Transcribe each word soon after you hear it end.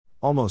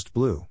Almost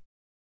Blue.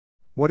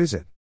 What is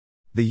it?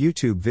 The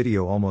YouTube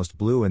video Almost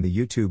Blue and the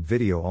YouTube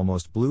video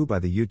Almost Blue by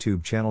the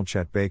YouTube channel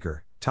Chet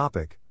Baker.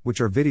 Topic, which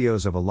are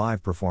videos of a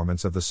live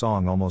performance of the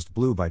song Almost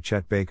Blue by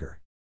Chet Baker.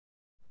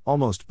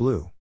 Almost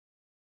Blue.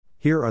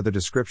 Here are the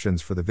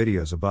descriptions for the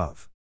videos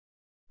above.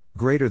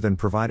 Greater than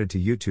provided to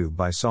YouTube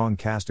by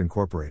Songcast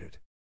Incorporated.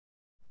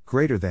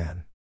 Greater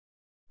than.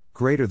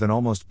 Greater than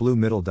Almost Blue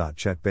middle.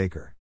 Chet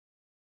Baker.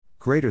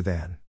 Greater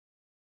than.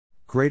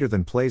 Greater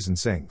than plays and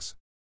sings.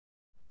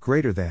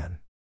 Greater than.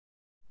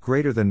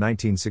 Greater than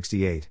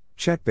 1968,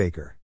 Chet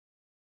Baker.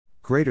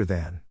 Greater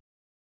than.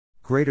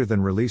 Greater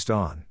than released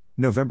on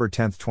November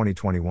 10,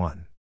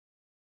 2021.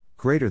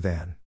 Greater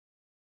than.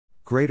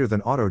 Greater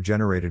than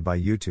auto-generated by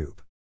YouTube.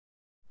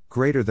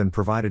 Greater than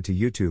provided to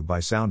YouTube by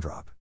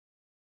Sounddrop.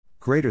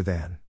 Greater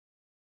than.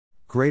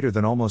 Greater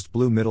than Almost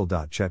Blue middle.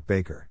 Chet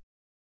Baker.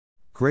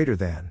 Greater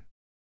than.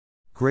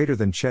 Greater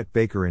than Chet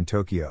Baker in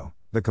Tokyo,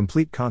 the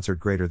complete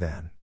concert. Greater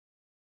than.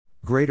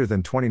 Greater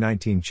than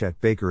 2019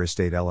 Chet Baker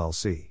Estate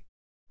LLC.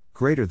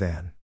 Greater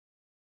than.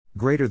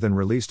 Greater than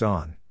released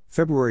on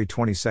February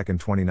 22,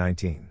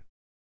 2019.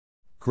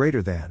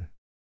 Greater than.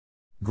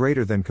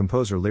 Greater than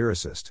composer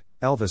lyricist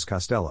Elvis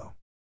Costello.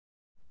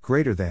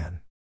 Greater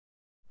than.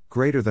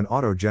 Greater than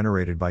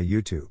auto-generated by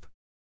YouTube.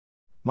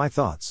 My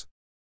thoughts.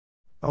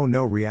 Oh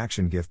no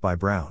reaction GIF by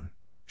Brown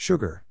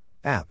Sugar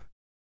app.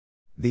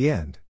 The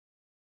end.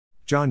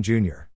 John Jr.